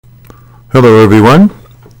Hello, everyone,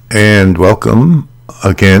 and welcome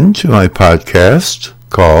again to my podcast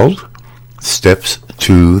called Steps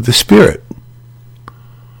to the Spirit.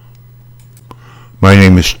 My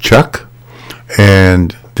name is Chuck,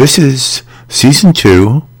 and this is Season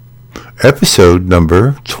 2, Episode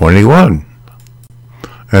number 21.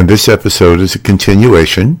 And this episode is a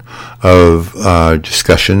continuation of our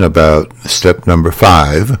discussion about step number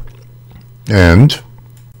 5, and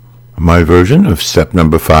my version of step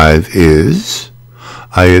number 5 is,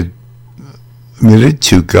 I admitted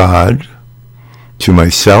to God, to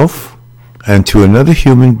myself, and to another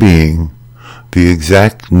human being the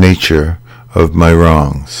exact nature of my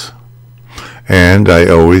wrongs. And I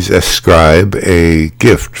always ascribe a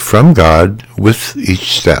gift from God with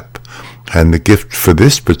each step. And the gift for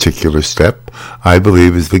this particular step, I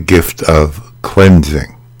believe, is the gift of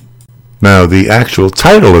cleansing. Now, the actual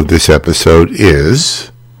title of this episode is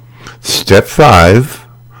Step 5,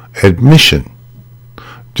 Admission.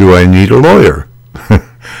 Do I need a lawyer?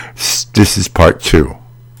 This is part 2.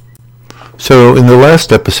 So in the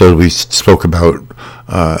last episode we spoke about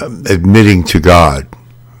admitting to God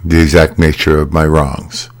the exact nature of my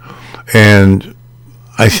wrongs. And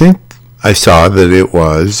I think I saw that it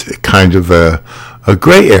was kind of a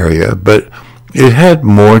gray area, but it had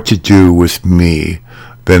more to do with me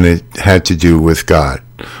than it had to do with God.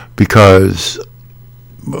 Because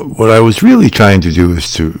what I was really trying to do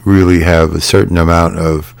is to really have a certain amount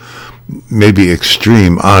of maybe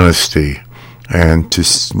extreme honesty and to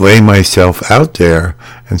lay myself out there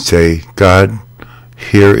and say, God,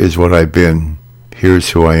 here is what I've been.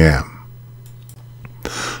 Here's who I am.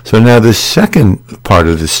 So now the second part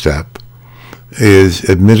of the step is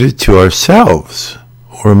admitted to ourselves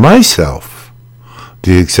or myself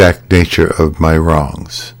the exact nature of my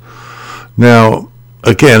wrongs. Now,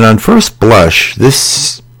 again, on first blush,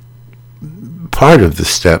 this part of the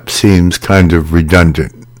step seems kind of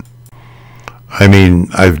redundant. I mean,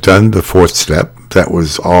 I've done the fourth step. That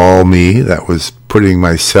was all me. That was putting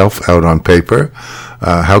myself out on paper.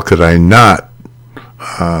 How could I not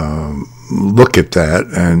look at that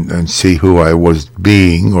and see who I was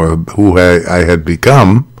being or who I had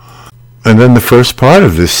become? And then the first part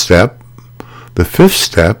of this step, the fifth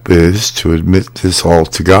step, is to admit this all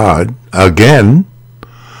to God again.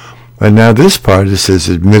 And now this part, it says,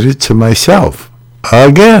 admitted to myself.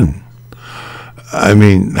 Again. I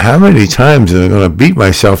mean, how many times am I going to beat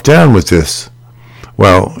myself down with this?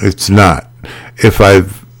 Well, it's not. If I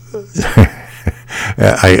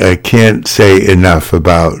can't say enough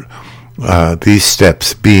about these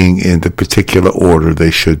steps being in the particular order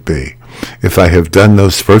they should be. If I have done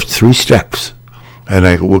those first 3 steps, and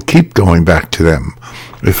I will keep going back to them,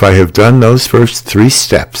 if I have done those first 3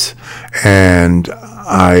 steps, and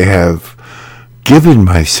I have given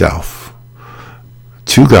myself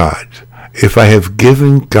to God, if I have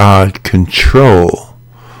given God control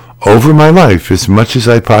over my life as much as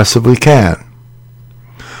I possibly can,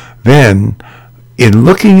 then in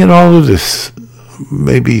looking at all of this,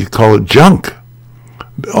 maybe you call it junk,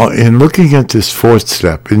 in looking at this 4th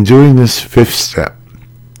step, in doing this 5th step,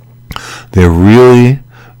 there really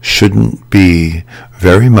shouldn't be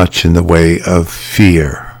very much in the way of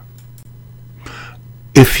fear.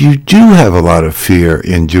 If you do have a lot of fear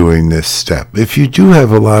in doing this step, if you do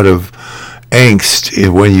have a lot of angst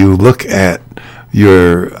when you look at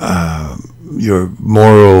your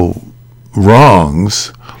moral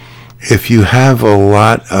wrongs, if you have a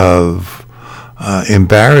lot of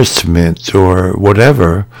embarrassment or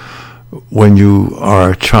whatever when you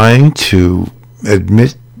are trying to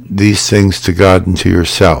admit these things to God and to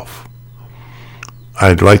yourself,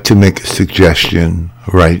 I'd like to make a suggestion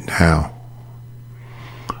right now.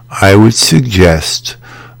 I would suggest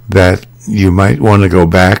that you might want to go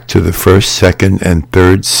back to the 1st, 2nd, and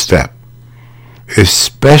 3rd step,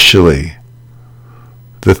 especially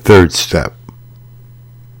the 3rd step,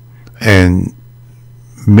 and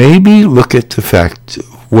maybe look at the fact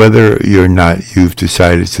whether or not you've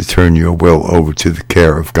decided to turn your will over to the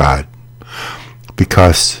care of God.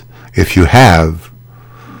 Because if you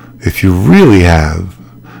really have,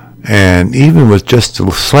 and even with just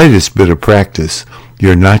the slightest bit of practice,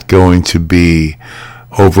 you're not going to be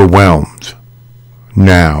overwhelmed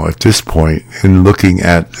now at this point in looking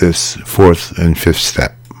at this 4th and 5th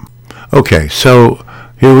step. Okay, so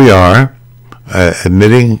here we are,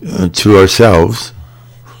 admitting to ourselves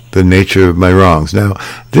the nature of my wrongs. Now,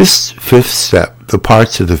 this 5th step, the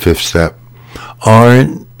parts of the 5th step,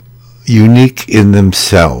 aren't unique in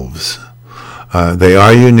themselves. They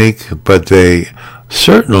are unique, but they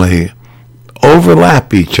certainly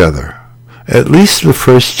overlap each other. At least the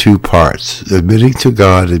first 2 parts, admitting to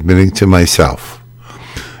God, admitting to myself.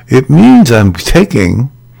 It means I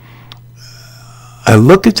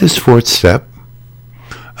look at this fourth step.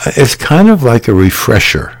 It's kind of like a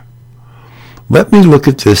refresher. Let me look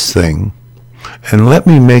at this thing and let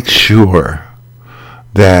me make sure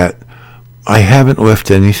that I haven't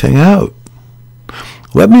left anything out.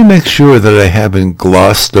 Let me make sure that I haven't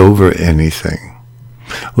glossed over anything.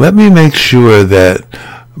 Let me make sure that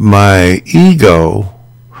my ego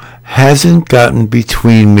hasn't gotten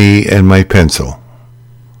between me and my pencil.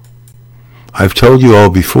 I've told you all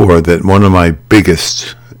before that one of my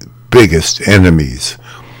biggest enemies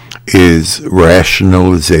is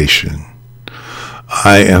rationalization.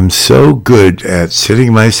 I am so good at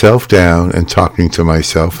sitting myself down and talking to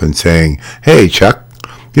myself and saying, hey, Chuck,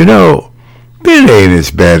 it ain't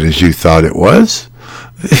as bad as you thought it was.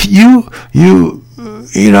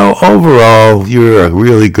 Overall, you're a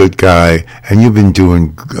really good guy and you've been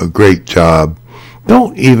doing a great job.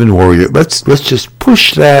 Don't even worry. Let's just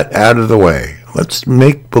push that out of the way. Let's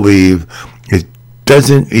make believe it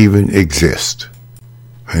doesn't even exist.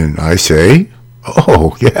 And I say,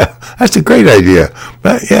 oh, yeah, that's a great idea.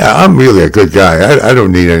 But, yeah, I'm really a good guy. I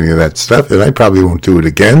don't need any of that stuff, and I probably won't do it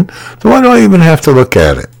again. So why do I even have to look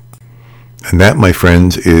at it? And that, my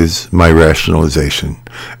friends, is my rationalization.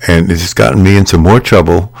 And it's gotten me into more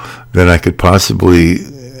trouble than I could possibly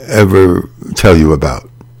ever tell you about.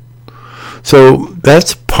 So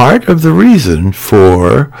that's part of the reason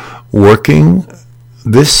for working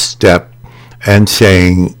this step and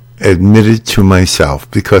saying, admitted to myself,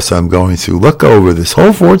 because I'm going to look over this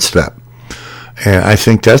whole fourth step. And I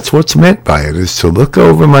think that's what's meant by it, is to look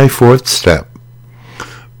over my fourth step,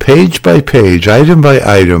 page by page, item by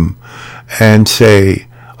item, and say,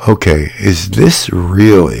 okay, is this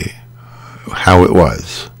really how it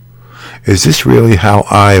was? Is this really how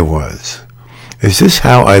I was? Is this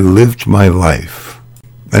how I lived my life?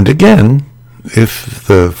 And again, if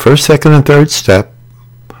the first, second, and third step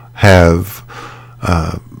have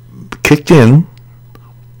kicked in,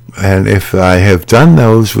 and if I have done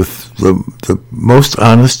those with the most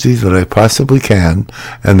honesty that I possibly can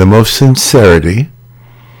and the most sincerity,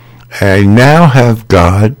 I now have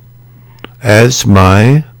God as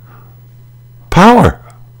my power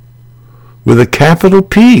with a capital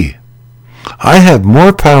P. I have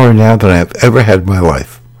more power now than I have ever had in my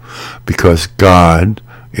life because God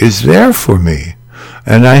is there for me,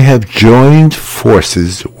 and I have joined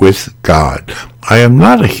forces with God. I am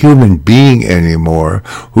not a human being anymore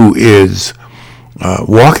who is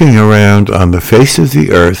walking around on the face of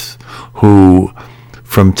the earth, who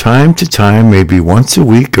from time to time, maybe once a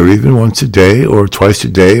week or even once a day or twice a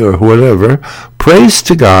day or whatever, prays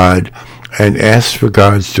to God and asks for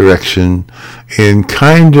God's direction in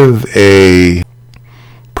kind of a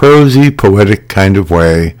prosy, poetic kind of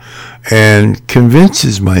way, and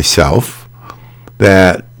convinces myself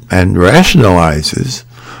that, and rationalizes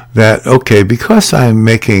that, okay, because I'm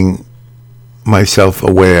making myself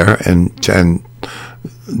aware and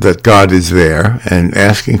that God is there and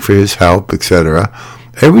asking for his help, etc.,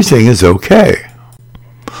 everything is okay.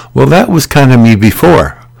 Well, that was kind of me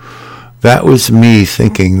before. That was me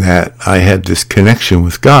thinking that I had this connection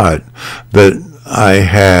with God, that I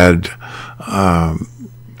had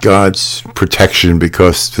God's protection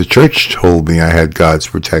because the church told me I had God's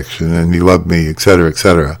protection and he loved me, etc.,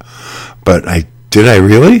 etc. But did I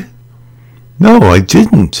really? No, I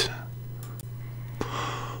didn't.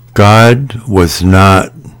 God was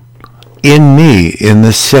not in me in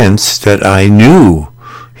the sense that I knew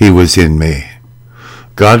he was in me.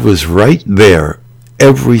 God was right there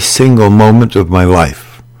every single moment of my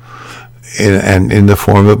life. And in the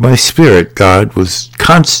form of my spirit, God was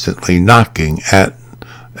constantly knocking at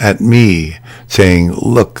me, saying,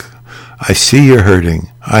 look, I see you're hurting.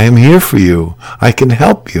 I am here for you. I can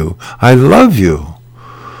help you. I love you.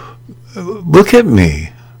 Look at me.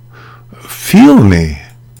 Feel me.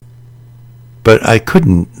 But I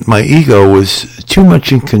couldn't. My ego was too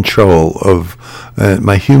much in control of,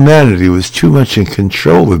 my humanity was too much in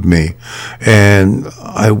control of me, and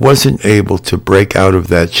I wasn't able to break out of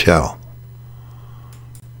that shell.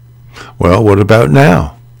 Well, what about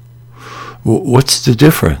now? What's the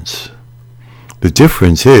difference? The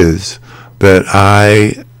difference is that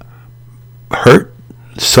I hurt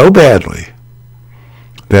so badly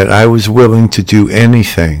that I was willing to do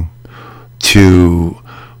anything to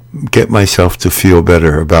get myself to feel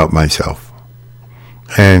better about myself.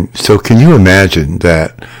 And so can you imagine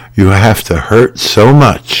that you have to hurt so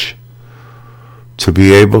much to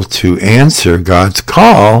be able to answer God's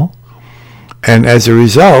call, and as a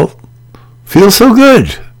result, feel so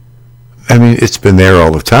good? I mean, it's been there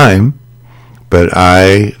all the time, but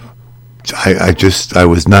I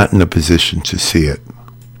was not in a position to see it.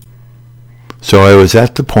 So I was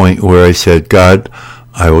at the point where I said, God,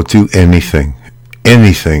 I will do anything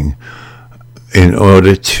in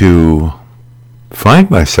order to find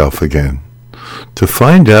myself again, to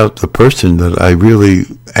find out the person that I really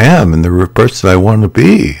am and the person I want to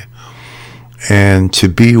be, and to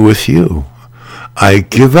be with you. I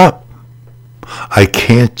give up. I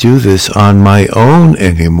can't do this on my own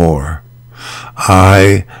anymore.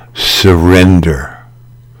 I surrender.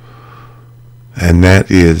 And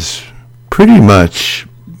that is pretty much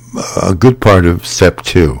a good part of step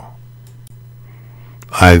 2.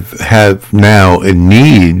 I have now a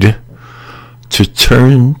need to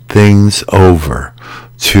turn things over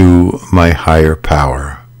to my higher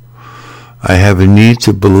power. I have a need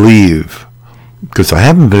to believe, because I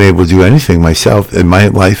haven't been able to do anything myself, and my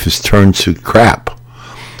life has turned to crap.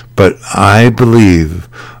 But I believe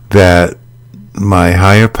that my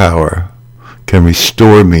higher power can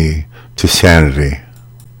restore me to sanity.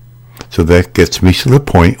 So that gets me to the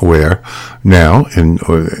point where now,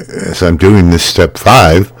 as I'm doing this step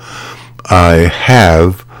 5,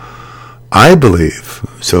 I believe,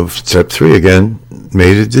 so step 3 again,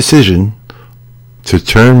 made a decision to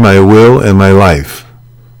turn my will and my life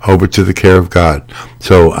over to the care of God.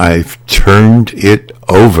 So I've turned it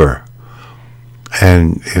over.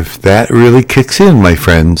 And if that really kicks in, my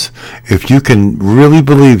friends, if you can really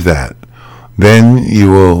believe that, then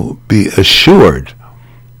you will be assured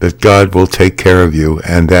that God will take care of you,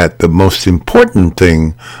 and that the most important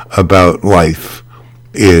thing about life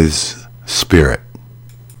is spirit.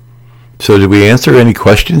 So did we answer any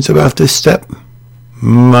questions about this step?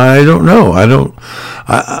 I don't know.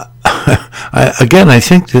 I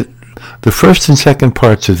think that the first and second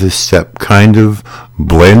parts of this step kind of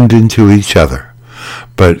blend into each other.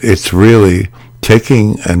 But it's really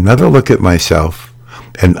taking another look at myself,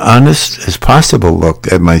 an honest as possible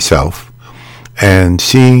look at myself, and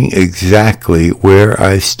seeing exactly where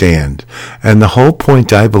I stand. And the whole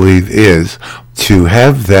point, I believe, is to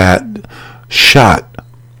have that shot,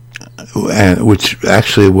 which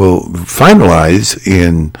actually will finalize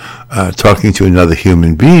in talking to another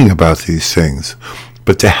human being about these things.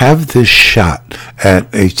 But to have this shot at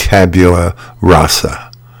a tabula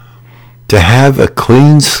rasa, to have a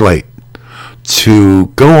clean slate, to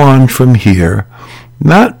go on from here,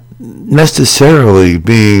 not necessarily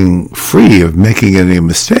being free of making any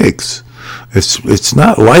mistakes. It's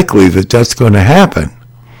not likely that that's going to happen.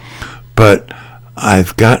 But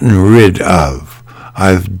I've gotten rid of,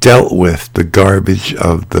 I've dealt with the garbage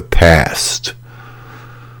of the past.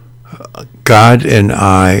 God and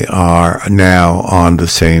I are now on the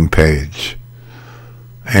same page.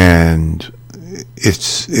 And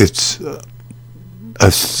it's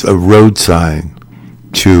a road sign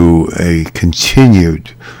to a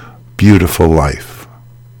continued beautiful life.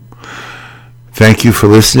 Thank you for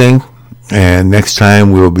listening, and next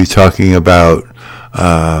time we'll be talking about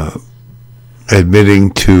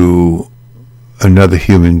admitting to another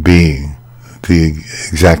human being the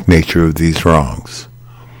exact nature of these wrongs.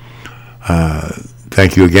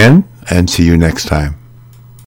 Thank you again, and see you next time.